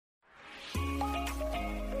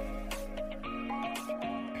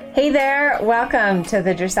Hey there, welcome to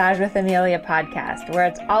the Dressage with Amelia podcast, where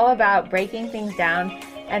it's all about breaking things down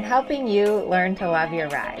and helping you learn to love your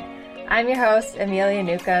ride. I'm your host, Amelia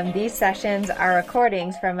Newcomb. These sessions are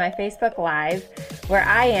recordings from my Facebook Live, where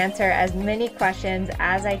I answer as many questions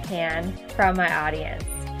as I can from my audience.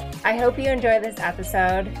 I hope you enjoy this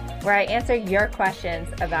episode where I answer your questions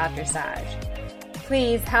about dressage.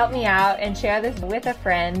 Please help me out and share this with a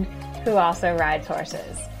friend who also rides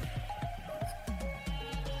horses.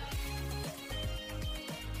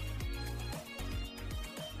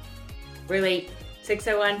 We're late,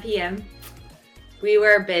 6:01 p.m. We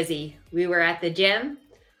were busy. We were at the gym.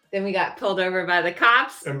 Then we got pulled over by the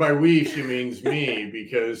cops. And by we, she means me,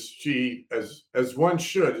 because she, as one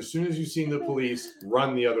should, as soon as you see the police,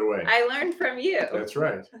 run the other way. I learned from you. That's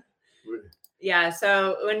right. Yeah,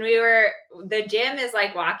 so the gym is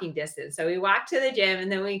like walking distance. So we walked to the gym, and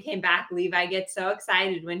then when we came back, Levi gets so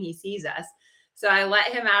excited when he sees us. So I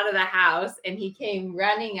let him out of the house, and he came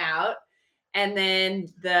running out. And then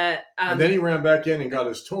and then he ran back in and got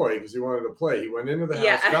his toy because he wanted to play. He went into the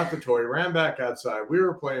house, got the toy, ran back outside. We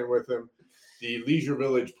were playing with him. The Leisure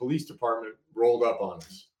Village Police Department rolled up on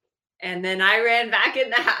us. And then I ran back in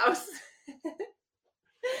the house.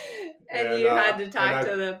 and you had to talk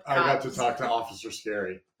to the cops. I got to talk to Officer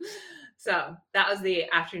Scary. So that was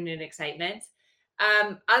the afternoon excitement.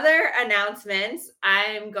 Other announcements,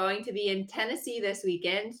 I'm going to be in Tennessee this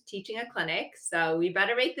weekend teaching a clinic. So we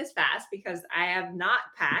better make this fast because I have not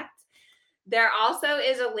packed. There also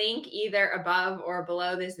is a link either above or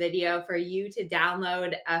below this video for you to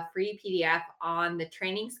download a free PDF on the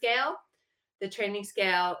training scale. The training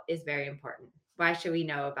scale is very important. Why should we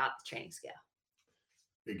know about the training scale?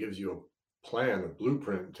 It gives you a plan, a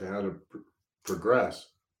blueprint to how to progress.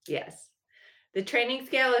 Yes. The training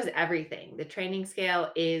scale is everything. The training scale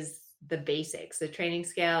is the basics. The training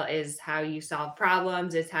scale is how you solve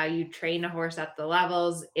problems. It's how you train a horse up the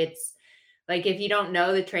levels. It's like, if you don't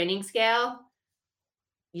know the training scale,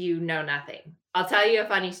 you know nothing. I'll tell you a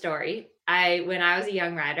funny story. When I was a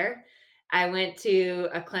young rider, I went to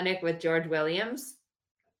a clinic with George Williams,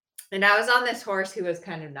 and I was on this horse who was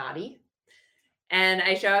kind of naughty. And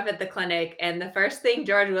I show up at the clinic, and the first thing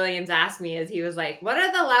George Williams asked me is, he was like, what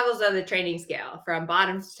are the levels of the training scale from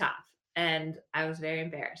bottom to top? And I was very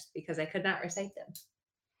embarrassed because I could not recite them.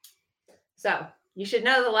 So you should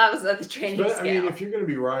know the levels of the training scale. I mean, if you're going to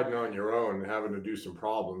be riding on your own and having to do some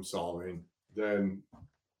problem solving, then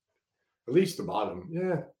at least the bottom,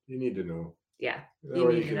 you need to know. Yeah, you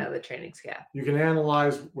need to know the training scale. You can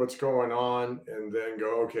analyze what's going on and then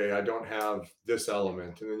go, okay, I don't have this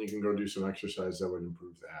element. And then you can go do some exercise that would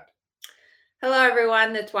improve that. Hello,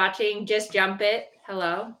 everyone that's watching. Just Jump It.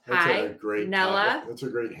 Hello. Hi. Nella. That's a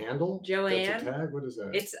great handle. Joanne. That's a tag. What is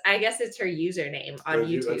that? I guess it's her username on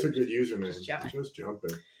YouTube. That's a good username. Just Jump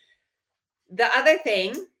It. The other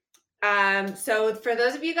thing, so for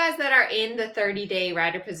those of you guys that are in the 30-day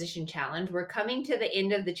rider position challenge, we're coming to the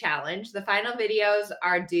end of the challenge. The final videos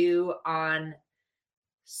are due on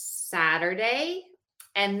Saturday.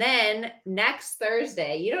 And then next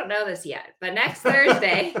Thursday, you don't know this yet, but next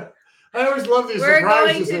Thursday, I always love these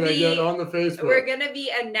surprises that I get on the Facebook. We're going to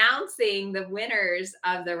be announcing the winners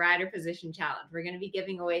of the rider position challenge. We're going to be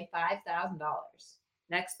giving away $5,000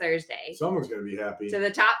 next Thursday. Someone's going to be happy. To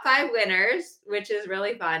the top 5 winners, which is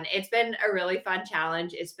really fun. It's been a really fun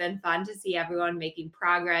challenge. It's been fun to see everyone making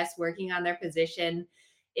progress, working on their position.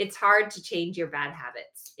 It's hard to change your bad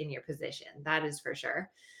habits in your position. That is for sure.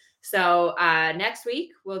 So next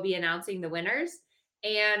week, we'll be announcing the winners.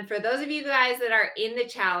 And for those of you guys that are in the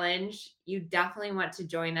challenge, you definitely want to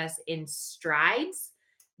join us in Strides.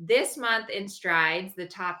 This month in Strides, the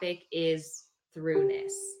topic is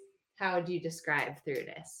throughness. How would you describe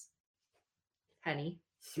throughness, honey?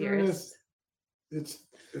 Throughness, it's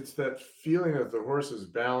that feeling that the horse is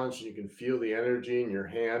balanced. You can feel the energy in your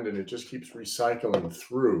hand, and it just keeps recycling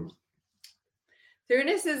through.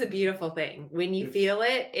 Throughness is a beautiful thing. When you feel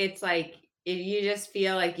it, it's like you just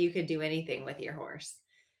feel like you could do anything with your horse.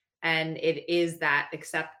 And it is that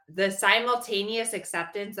the simultaneous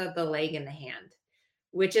acceptance of the leg and the hand,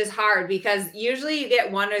 which is hard because usually you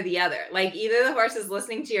get one or the other. Like either the horse is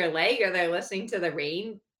listening to your leg or they're listening to the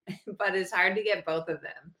rein, but it's hard to get both of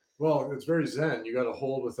them. Well, it's very Zen. You got to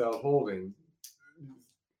hold without holding.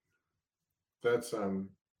 That's who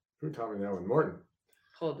taught me that one? Morton.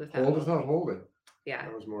 Hold without holding. Yeah.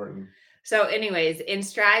 That was Morton. So anyways, in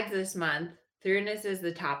Strides this month, throughness is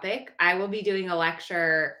the topic. I will be doing a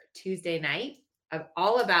lecture Tuesday night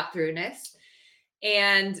all about throughness.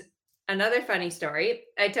 And another funny story,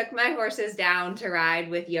 I took my horses down to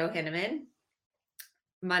ride with Yo Hinneman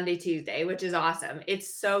Monday, Tuesday, which is awesome.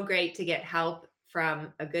 It's so great to get help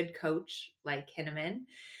from a good coach like Hinneman.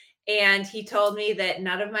 And he told me that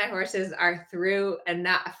none of my horses are through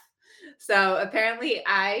enough. So apparently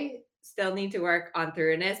I still need to work on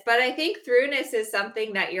throughness, but I think throughness is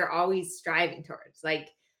something that you're always striving towards. Like,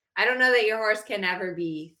 I don't know that your horse can ever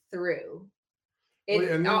be through. It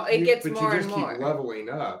gets but you more and just keep more. leveling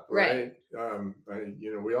up, Right.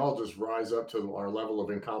 right? We all just rise up to our level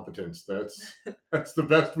of incompetence. That's the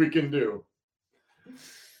best we can do.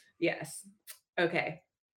 Yes. Okay.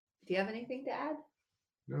 Do you have anything to add?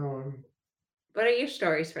 No. What are your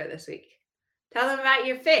stories for this week? Tell them about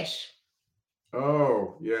your fish.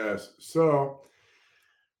 Oh, yes. So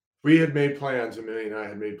we had made plans. Amelia and I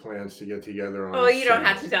had made plans to get together on. Oh, you don't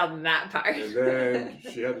have Sunday. to tell them that part. And then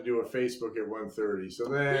she had to do a Facebook at 1:30. So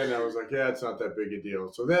then I was like, yeah, it's not that big a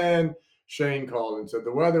deal. So then Shane called and said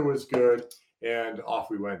the weather was good, and off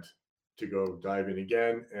we went to go diving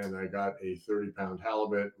again. And I got a 30-pound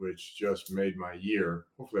halibut, which just made my year.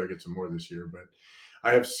 Hopefully I get some more this year, but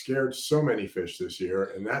I have scared so many fish this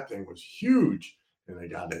year, and that thing was huge. And I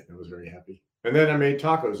got it. I was very happy. And then I made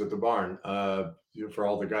tacos at the barn for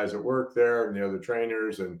all the guys that work there and the other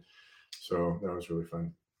trainers. And so that was really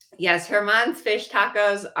fun. Yes, Herman's fish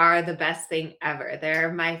tacos are the best thing ever.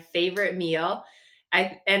 They're my favorite meal.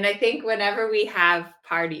 I think whenever we have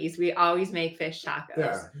parties, we always make fish tacos.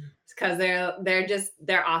 Yeah. Because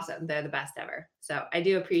they're awesome. They're the best ever. So I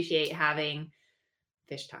do appreciate having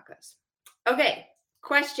fish tacos. Okay,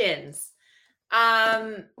 questions.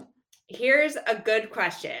 Here's a good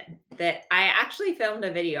question that I actually filmed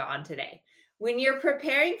a video on today. When you're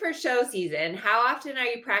preparing for show season, how often are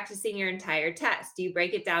you practicing your entire test? Do you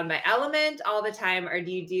break it down by element all the time, or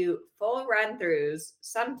do you do full run-throughs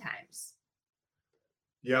sometimes?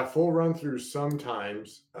 Yeah, full run-throughs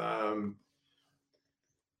sometimes.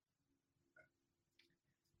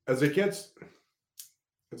 As it gets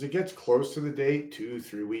close to the date,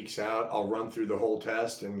 2-3 weeks out, I'll run through the whole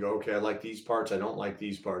test and go, okay, I like these parts, I don't like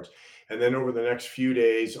these parts. And then over the next few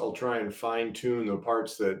days, I'll try and fine tune the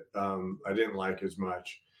parts that I didn't like as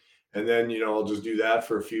much. And then, I'll just do that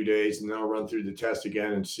for a few days, and then I'll run through the test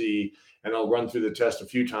again and I'll run through the test a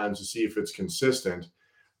few times to see if it's consistent.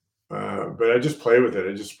 But I just play with it.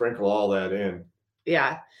 I just sprinkle all that in.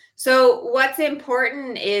 Yeah. So what's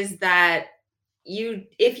important is that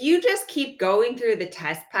if you just keep going through the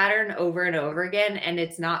test pattern over and over again and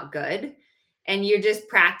it's not good, and you're just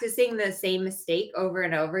practicing the same mistake over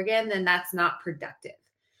and over again, then that's not productive.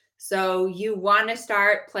 So you want to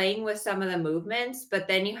start playing with some of the movements, but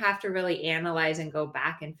then you have to really analyze and go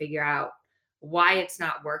back and figure out why it's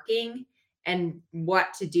not working and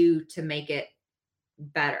what to do to make it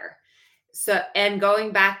better. So, and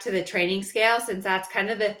going back to the training scale, since that's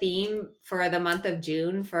kind of the theme for the month of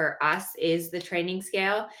June for us is the training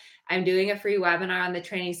scale. I'm doing a free webinar on the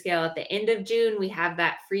training scale at the end of June. We have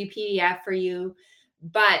that free PDF for you.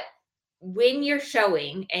 But when you're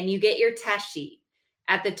showing and you get your test sheet,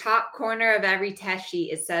 at the top corner of every test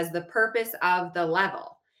sheet, it says the purpose of the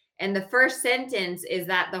level. And the first sentence is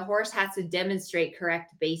that the horse has to demonstrate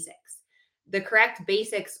correct basics. The correct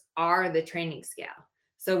basics are the training scale.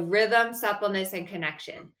 So rhythm, suppleness, and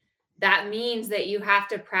connection. That means that you have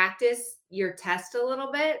to practice your test a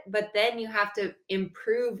little bit, but then you have to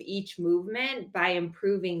improve each movement by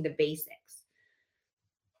improving the basics.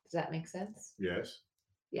 Does that make sense? Yes.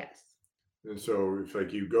 Yes. And so if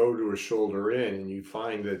like you go to a shoulder in and you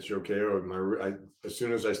find that you're okay, as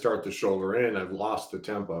soon as I start the shoulder in, I've lost the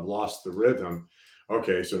tempo, I've lost the rhythm.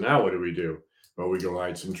 Okay, so now what do? Well, we go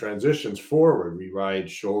ride some transitions forward. We ride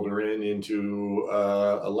shoulder in into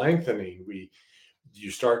a lengthening. You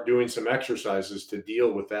start doing some exercises to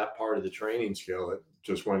deal with that part of the training scale that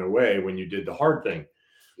just went away when you did the hard thing.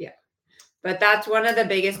 Yeah. But that's one of the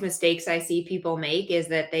biggest mistakes I see people make is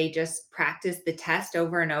that they just practice the test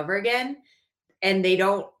over and over again and they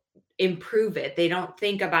don't improve it. They don't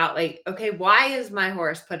think about like, okay, why is my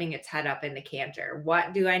horse putting its head up in the canter?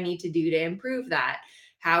 What do I need to do to improve that?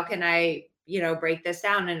 How can I, break this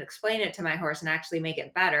down and explain it to my horse and actually make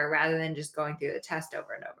it better rather than just going through the test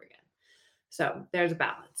over and over again? So there's a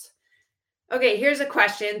balance. Okay, here's a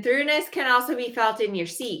question. Throughness can also be felt in your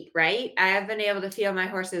seat, right? I have been able to feel my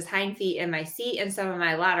horse's hind feet in my seat and some of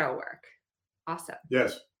my lateral work. Awesome.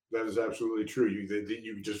 Yes, that is absolutely true.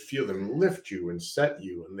 You just feel them lift you and set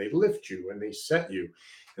you, and they lift you and they set you,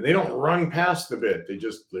 and they don't run past the bit. They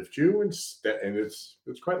just lift you and it's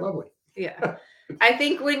quite lovely. Yeah. I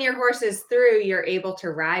think when your horse is through, you're able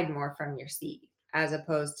to ride more from your seat as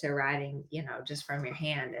opposed to riding, just from your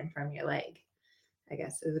hand and from your leg, I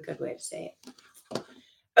guess is a good way to say it.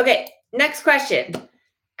 Okay, next question.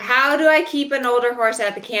 How do I keep an older horse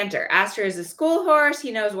at the canter? Aster is a school horse.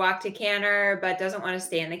 He knows walk to canter, but doesn't want to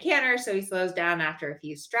stay in the canter, so he slows down after a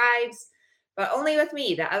few strides. But only with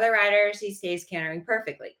me. The other riders, he stays cantering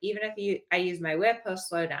perfectly. Even if I use my whip, he'll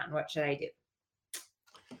slow down. What should I do?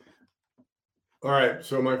 All right.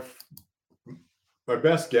 So my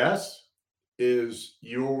best guess is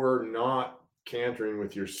you're not cantering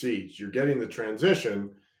with your seats. You're getting the transition,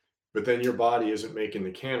 but then your body isn't making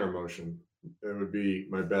the canter motion. That would be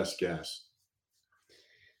my best guess.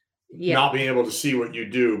 Yeah. Not being able to see what you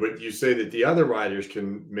do, but you say that the other riders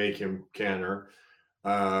can make him canter,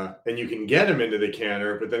 and you can get him into the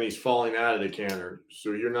canter, but then he's falling out of the canter.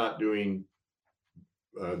 So you're not doing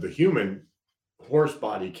the human horse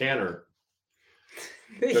body canter.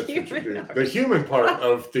 The human part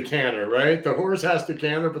of the canter, right? The horse has to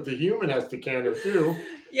canter, but the human has to canter too.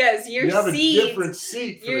 Yes, you have a different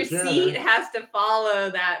seat. Your seat has to follow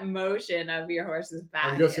that motion of your horse's back.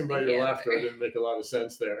 I'm guessing by your laughter, it didn't make a lot of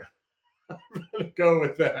sense there. I'm gonna go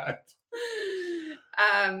with that.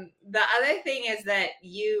 The other thing is that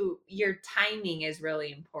your timing is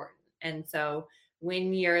really important, and so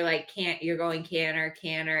when you're like you're going canter,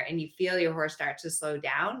 and you feel your horse start to slow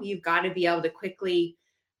down, you've got to be able to quickly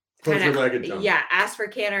ask for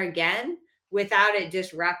canter again without it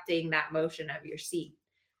disrupting that motion of your seat.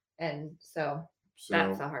 And so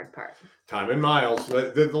that's the hard part. Time in miles.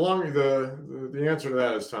 The answer to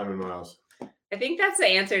that is time in miles. I think that's the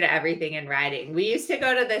answer to everything in riding. We used to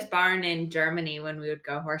go to this barn in Germany when we would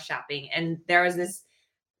go horse shopping, and there was this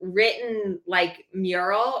written like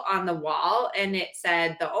mural on the wall, and it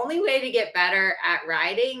said the only way to get better at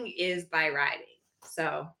riding is by riding.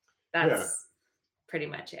 So that's pretty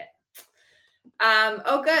much it.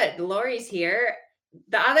 Oh, good. Lori's here.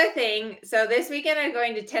 The other thing, so this weekend I'm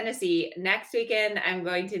going to Tennessee. Next weekend I'm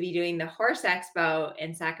going to be doing the Horse Expo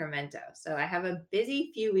in Sacramento. So I have a busy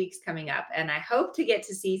few weeks coming up, and I hope to get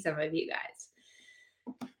to see some of you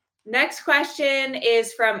guys. Next question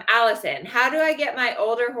is from Allison. How do I get my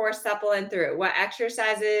older horse supple and through? What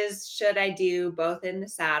exercises should I do both in the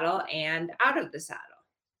saddle and out of the saddle?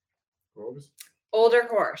 What was it? Older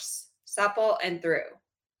horse, supple and through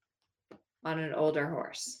on an older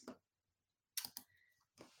horse.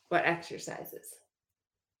 What exercises?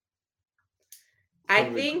 I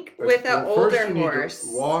think with an older horse,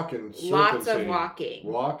 walk and serpentine. Lots of walking.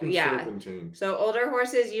 Walk and serpentine. So older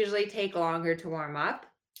horses usually take longer to warm up.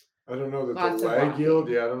 I don't know that the leg yield.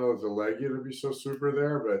 Yeah, I don't know if the leg yield would be so super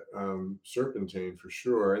there, but serpentine for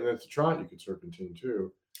sure. And at the trot, you could serpentine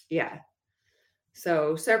too. Yeah.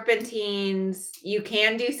 So serpentines, you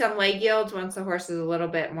can do some leg yields once the horse is a little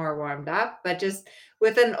bit more warmed up, but just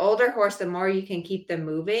with an older horse, the more you can keep them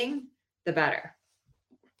moving, the better,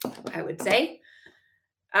 I would say.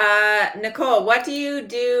 Nicole, what do you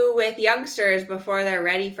do with youngsters before they're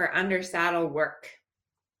ready for under saddle work?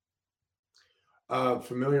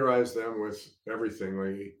 Familiarize them with everything,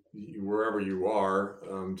 like wherever you are.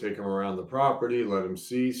 Take them around the property, let them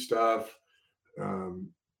see stuff.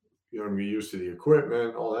 Be used to the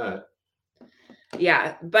equipment, all that.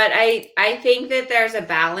 Yeah, but I think that there's a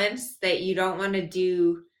balance that you don't want to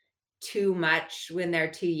do too much when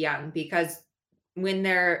they're too young, because when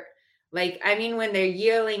they're when they're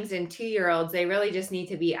yearlings and 2-year-olds, they really just need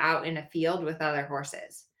to be out in a field with other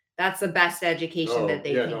horses. That's the best education that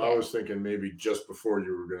they can get. I was thinking maybe just before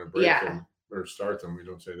you were going to break them or start them. We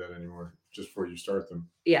don't say that anymore. Just before you start them.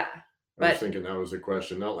 Yeah. I was thinking that was the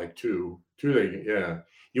question, not like two.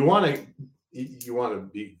 You want to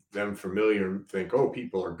be them familiar and think, oh,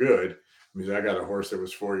 people are good. I mean, I got a horse that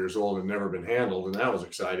was 4 years old and never been handled, and that was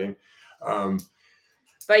exciting.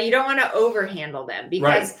 But you don't want to overhandle them,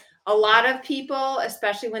 because a lot of people,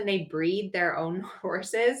 especially when they breed their own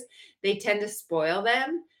horses, they tend to spoil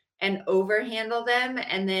them and overhandle them,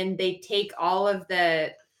 and then they take all of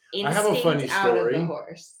the instinct out of the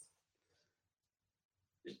horse.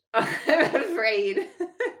 I'm afraid.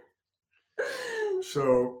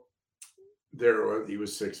 So he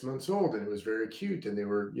was 6 months old, and it was very cute, and they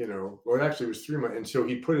were, actually it was 3 months. And so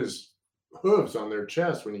he put his hooves on their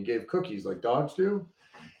chest when he gave cookies like dogs do.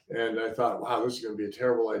 And I thought, wow, this is going to be a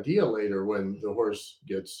terrible idea later when the horse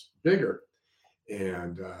gets bigger.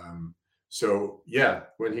 And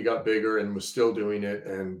when he got bigger and was still doing it,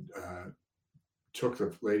 and took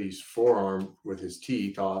the lady's forearm with his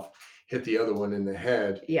teeth off, hit the other one in the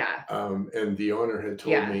head. Yeah. And the owner had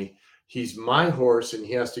told me, he's my horse and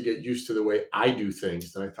he has to get used to the way I do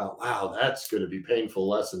things. And I thought, wow, that's going to be a painful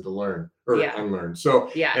lesson to learn or unlearn. So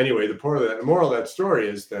anyway, the moral of that story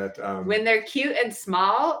is that when they're cute and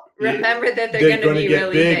small, remember that they're going to be get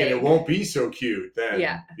really big, and it won't be so cute then,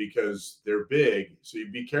 Yeah. because they're big. So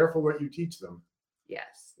you be careful what you teach them.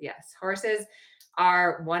 Yes. Yes. Horses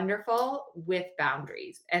are wonderful with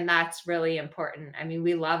boundaries, and that's really important. I mean,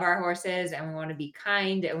 we love our horses and we want to be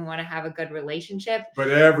kind and we want to have a good relationship. But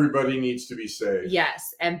everybody needs to be safe.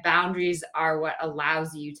 Yes, and boundaries are what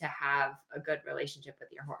allows you to have a good relationship with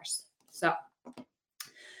your horse. So,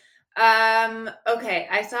 okay,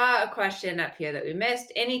 I saw a question up here that we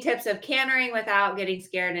missed. Any tips of cantering without getting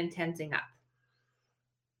scared and tensing up?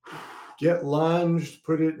 Get lunged,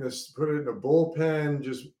 put it in a bullpen,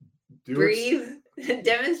 just do Breathe.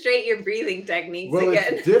 Demonstrate your breathing techniques well, again.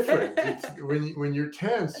 it's different. It's when you're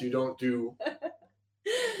tense, you don't do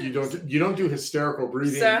hysterical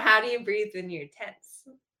breathing. So how do you breathe when you're tense?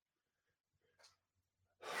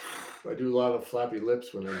 I do a lot of flappy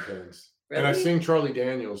lips when I'm tense. Really? And I sing Charlie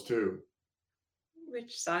Daniels too.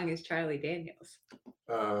 Which song is Charlie Daniels?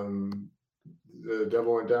 The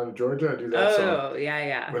Devil Went Down to Georgia. I do that song. Oh,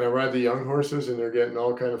 yeah. When I ride the young horses and they're getting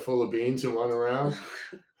all kind of full of beans and run around,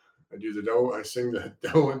 I sing the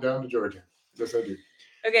Devil Went Down to Georgia. Yes, I do.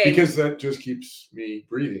 Okay. Because that just keeps me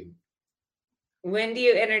breathing. When do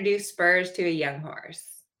you introduce spurs to a young horse?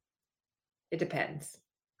 It depends.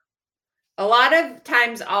 A lot of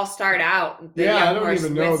times I'll start out. I don't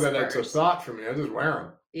even know that it's a thought for me. I just wear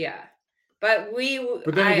them. Yeah. But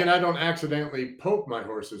then again, I don't accidentally poke my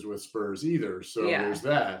horses with spurs either. So there's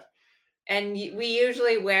that. And we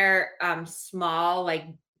usually wear small,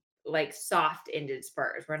 like soft-ended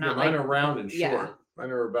spurs. We're not mine are round and short. Mine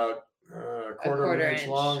are about a quarter of an inch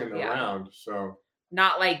long and round. So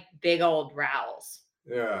not like big old rowels.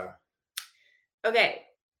 Yeah. Okay.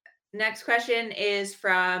 Next question is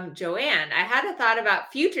from Joanne. I had a thought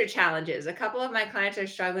about future challenges. A couple of my clients are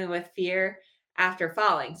struggling with fear after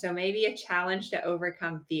falling. So maybe a challenge to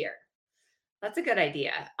overcome fear. That's a good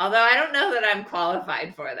idea. Although I don't know that I'm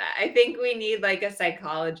qualified for that. I think we need like a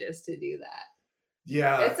psychologist to do that.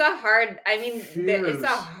 Yeah. It's a hard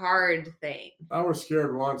thing. I was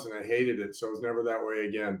scared once and I hated it. So I was never that way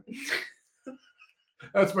again.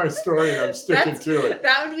 That's my story and I'm sticking to it.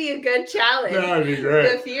 That would be a good challenge. That would be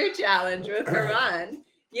great. The fear challenge with Herman.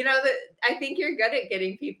 I think you're good at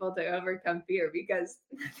getting people to overcome fear because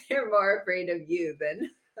they're more afraid of you than.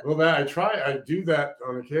 Well, I do that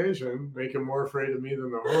on occasion, make them more afraid of me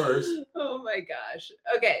than the horse. Oh my gosh.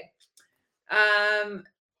 Okay.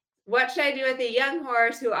 What should I do with a young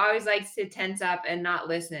horse who always likes to tense up and not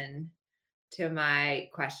listen to my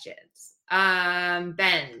questions?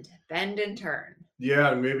 Bend and turn.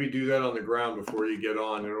 Yeah, and maybe do that on the ground before you get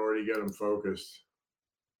on in order to get them focused.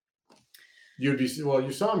 You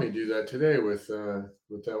saw me do that today with that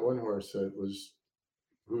one horse who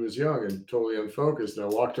was young and totally unfocused. And I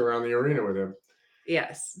walked around the arena with him.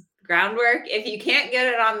 Yes. Groundwork. If you can't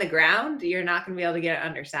get it on the ground, you're not going to be able to get it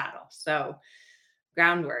under saddle. So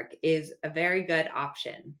groundwork is a very good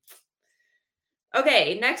option.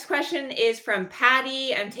 Okay. Next question is from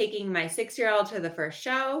Patty. I'm taking my 6-year-old to the first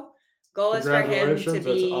show. Goal is for him to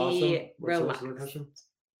be relaxed.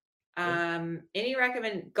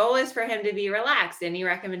 Goal is for him to be relaxed. Any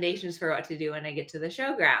recommendations for what to do when I get to the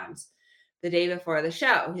showgrounds the day before the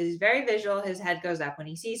show? He's very visual. His head goes up when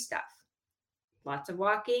he sees stuff. Lots of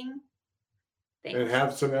walking. Thanks. And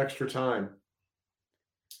have some extra time.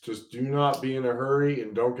 Just do not be in a hurry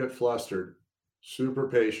and don't get flustered. Super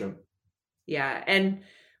patient. Yeah. And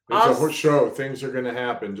it's a show. Things are going to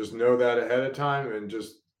happen. Just know that ahead of time and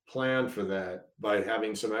just plan for that by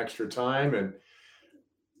having some extra time. And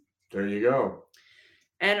there you go.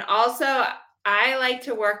 And also, I like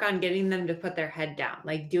to work on getting them to put their head down,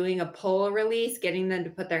 like doing a pull release, getting them to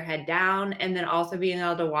put their head down, and then also being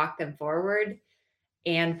able to walk them forward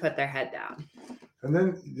and put their head down. And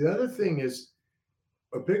then the other thing is,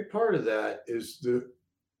 a big part of that is the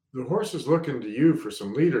horse is looking to you for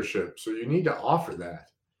some leadership. So you need to offer that.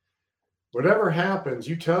 Whatever happens,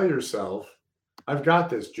 you tell yourself, I've got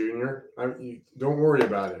this, Junior. Don't worry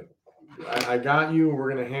about it. I got you.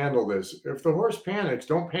 We're going to handle this. If the horse panics,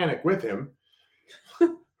 don't panic with him.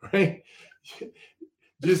 Right?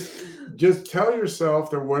 Just tell yourself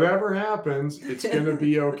that whatever happens, it's going to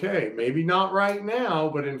be okay. Maybe not right now,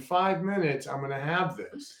 but in 5 minutes, I'm going to have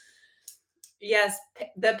this. Yes,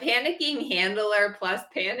 the panicking handler plus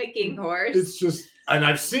panicking horse. It's just, and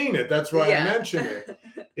I've seen it. That's why I mention it.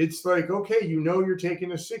 It's like, okay, you're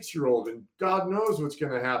taking a 6-year-old and God knows what's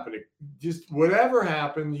going to happen. Just whatever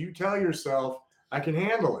happens, you tell yourself, I can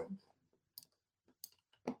handle it.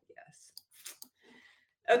 Yes.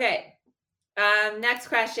 Okay. Next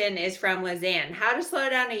question is from Lizanne. How to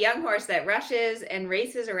slow down a young horse that rushes and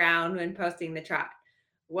races around when posting the trot?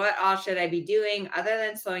 What all should I be doing other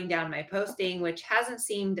than slowing down my posting, which hasn't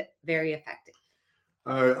seemed very effective?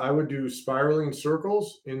 I would do spiraling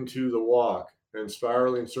circles into the walk. and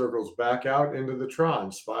spiraling circles back out into the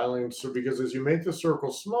trot, spiraling. So because as you make the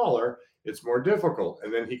circle smaller, it's more difficult,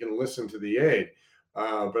 and then he can listen to the aid.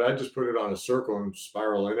 But I just put it on a circle and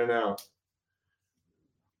spiral in and out.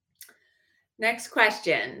 Next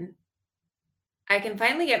question. I can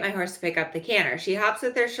finally get my horse to pick up the canter. She hops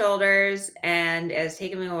with her shoulders and it's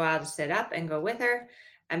taken me a while to sit up and go with her.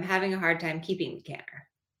 I'm having a hard time keeping the canter.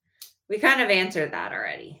 We kind of answered that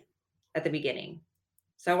already at the beginning.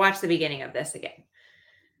 So watch the beginning of this again.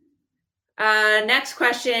 Next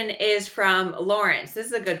question is from Lawrence. This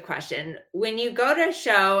is a good question. When you go to a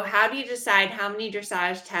show, how do you decide how many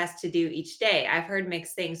dressage tests to do each day? I've heard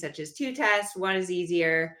mixed things such as 2 tests, one is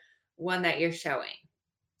easier, one that you're showing.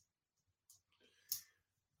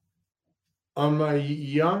 On my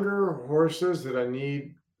younger horses that I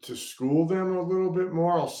need to school them a little bit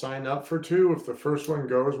more, I'll sign up for 2. If the first one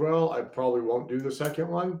goes well, I probably won't do the second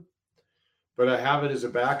one. But I have it as a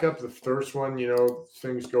backup. The first one,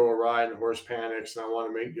 things go awry and the horse panics, and I want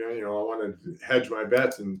to make, I want to hedge my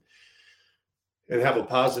bets and have a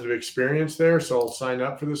positive experience there. So I'll sign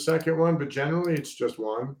up for the second one. But generally, it's just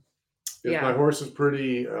one. If my horse is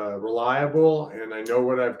pretty reliable and I know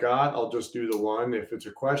what I've got, I'll just do the one. If it's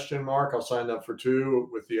a question mark, I'll sign up for 2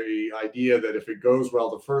 with the idea that if it goes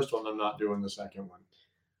well, the first one, I'm not doing the second one.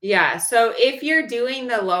 Yeah. So if you're doing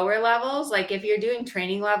the lower levels, like if you're doing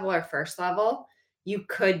training level or first level, you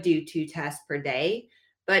could do 2 tests per day.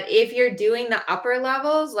 But if you're doing the upper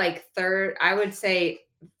levels, like third, I would say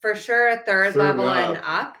for sure a third level and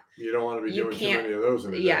up. You don't want to be doing too many of those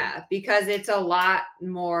in a day. Yeah, because it's a lot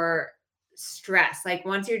more stress. Like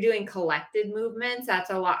once you're doing collected movements, that's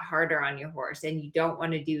a lot harder on your horse, and you don't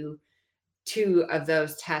want to do 2 of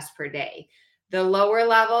those tests per day. The lower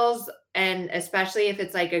levels, and especially if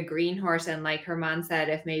it's like a green horse, and like Herman said,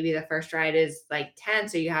 if maybe the first ride is like 10,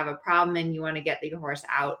 so you have a problem and you want to get the horse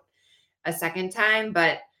out a second time.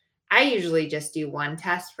 But I usually just do 1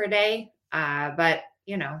 test per day. But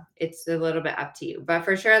it's a little bit up to you. But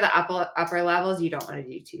for sure, the upper levels, you don't want to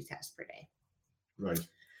do 2 tests per day. Right.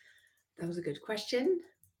 That was a good question.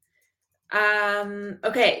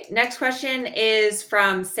 Okay, next question is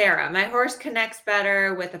from Sarah. My horse connects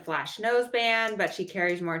better with a flash noseband, but she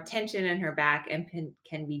carries more tension in her back and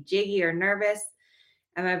can be jiggy or nervous.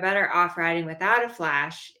 Am I better off riding without a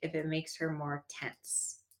flash if it makes her more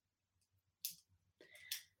tense?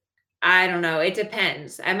 I don't know. It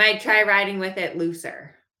depends. I might try riding with it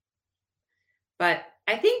looser. But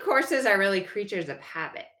I think horses are really creatures of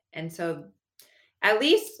habit. And so at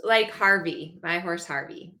least like Harvey, my horse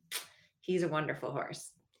Harvey, he's a wonderful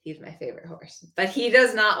horse. He's my favorite horse. But he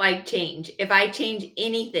does not like change. If I change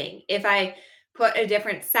anything, if I put a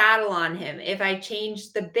different saddle on him, if I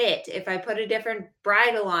change the bit, if I put a different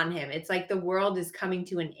bridle on him, it's like the world is coming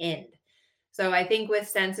to an end. So I think with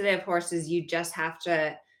sensitive horses, you just have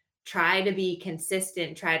to try to be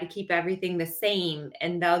consistent, try to keep everything the same,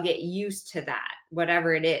 and they'll get used to that,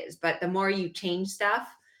 whatever it is. But the more you change stuff,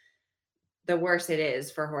 the worse it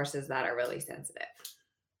is for horses that are really sensitive.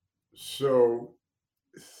 So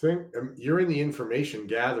you're in the information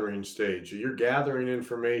gathering stage. You're gathering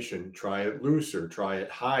information. Try it looser, try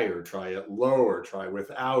it higher, try it lower, try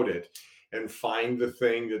without it, and find the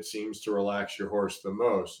thing that seems to relax your horse the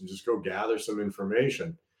most, and just go gather some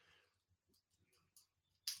information.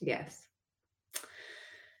 Yes.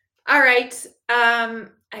 All right.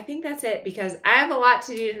 I think that's it because I have a lot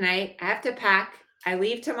to do tonight. I have to pack. I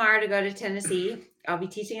leave tomorrow to go to Tennessee. I'll be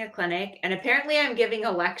teaching a clinic, and apparently I'm giving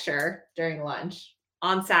a lecture during lunch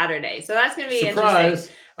on Saturday. So that's going to be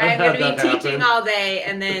interesting. I'm going to be teaching all day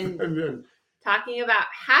and then talking about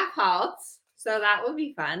half halts. So that will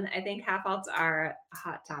be fun. I think half halts are a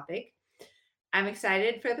hot topic. I'm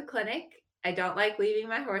excited for the clinic. I don't like leaving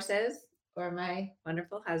my horses or my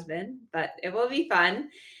wonderful husband, but it will be fun.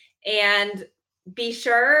 And be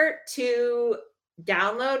sure to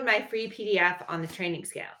download my free PDF on the training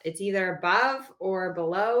scale. It's either above or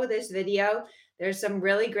below this video. There's some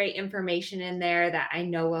really great information in there that I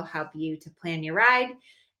know will help you to plan your ride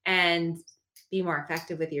and be more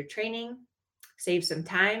effective with your training, save some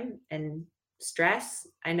time and stress.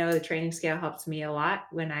 I know the training scale helps me a lot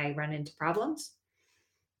when I run into problems.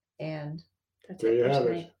 And that's there it for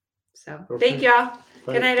tonight. So thank y'all.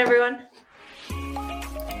 Good night, everyone.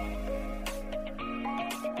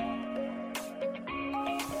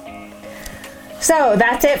 So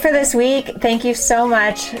that's it for this week. Thank you so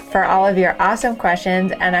much for all of your awesome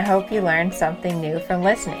questions, and I hope you learned something new from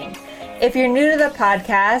listening. If you're new to the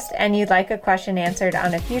podcast and you'd like a question answered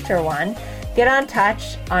on a future one, get on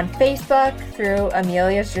touch on Facebook through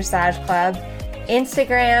Amelia's Dressage Club,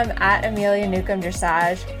 Instagram at Amelia Newcomb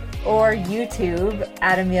Dressage, or YouTube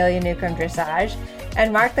at Amelia Newcomb Dressage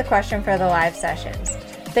and mark the question for the live sessions.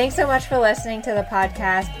 Thanks so much for listening to the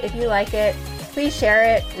podcast. If you like it, please share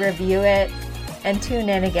it, review it, and tune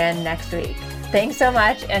in again next week. Thanks so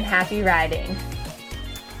much and happy riding.